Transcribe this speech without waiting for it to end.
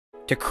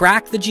To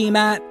crack the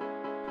GMAT,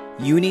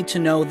 you need to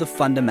know the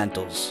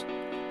fundamentals.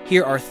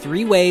 Here are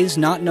 3 ways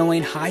not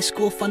knowing high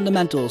school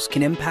fundamentals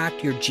can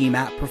impact your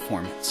GMAT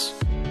performance.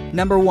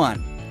 Number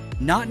 1,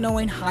 not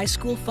knowing high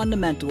school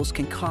fundamentals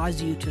can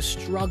cause you to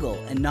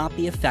struggle and not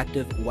be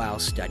effective while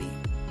studying.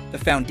 The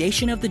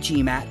foundation of the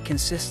GMAT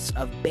consists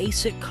of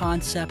basic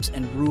concepts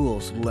and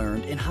rules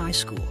learned in high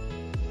school.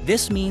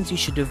 This means you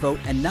should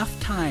devote enough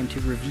time to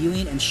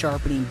reviewing and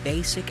sharpening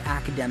basic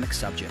academic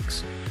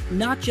subjects,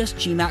 not just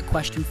GMAT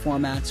question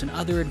formats and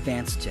other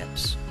advanced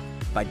tips.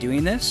 By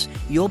doing this,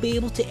 you'll be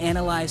able to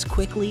analyze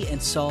quickly and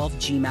solve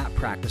GMAT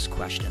practice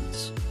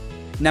questions.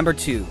 Number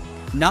 2,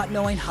 not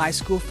knowing high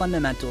school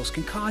fundamentals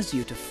can cause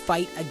you to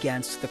fight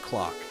against the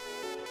clock.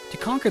 To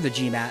conquer the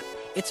GMAT,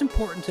 it's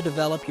important to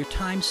develop your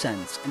time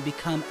sense and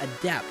become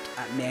adept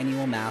at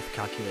manual math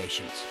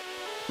calculations.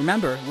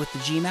 Remember, with the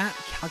GMAT,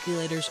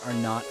 calculators are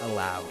not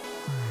allowed.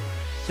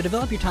 To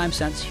develop your time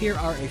sense, here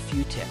are a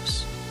few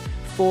tips.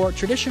 For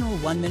traditional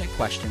 1-minute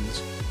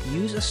questions,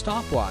 use a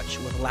stopwatch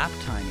with lap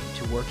timing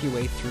to work your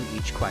way through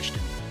each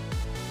question.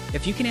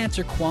 If you can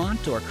answer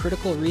quant or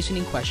critical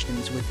reasoning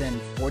questions within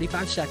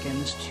 45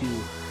 seconds to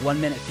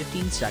 1 minute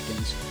 15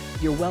 seconds,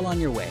 you're well on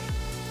your way.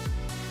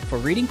 For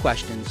reading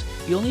questions,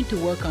 you'll need to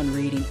work on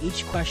reading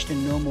each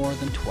question no more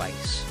than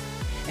twice.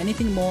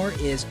 Anything more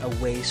is a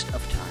waste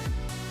of time.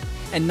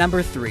 And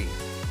number 3,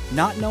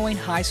 not knowing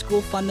high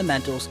school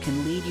fundamentals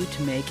can lead you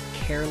to make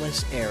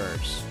careless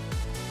errors.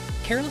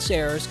 Careless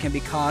errors can be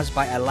caused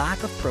by a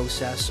lack of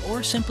process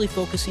or simply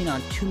focusing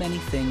on too many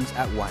things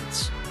at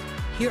once.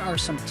 Here are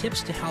some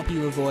tips to help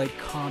you avoid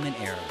common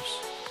errors.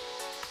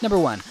 Number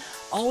 1,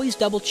 always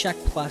double-check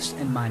plus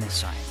and minus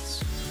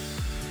signs.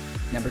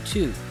 Number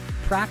 2,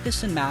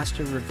 practice and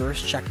master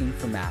reverse checking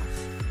for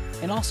math,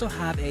 and also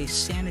have a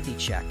sanity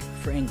check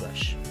for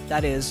English.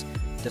 That is,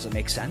 does it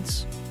make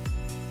sense?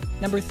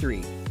 Number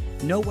 3,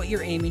 know what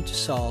you're aiming to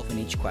solve in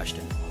each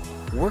question.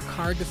 Work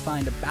hard to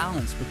find a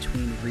balance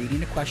between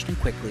reading a question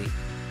quickly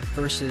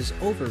versus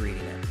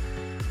overreading it.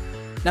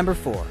 Number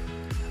 4,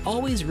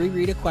 always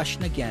reread a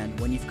question again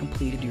when you've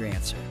completed your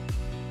answer.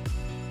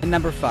 And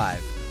number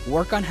 5,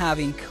 work on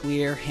having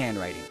clear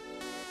handwriting.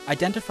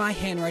 Identify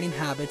handwriting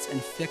habits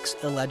and fix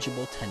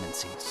illegible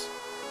tendencies.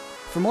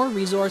 For more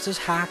resources,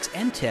 hacks,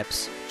 and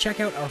tips, check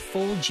out our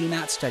full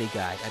GMAT study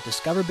guide at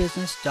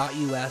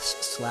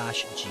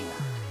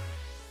discoverbusiness.us/GMAT.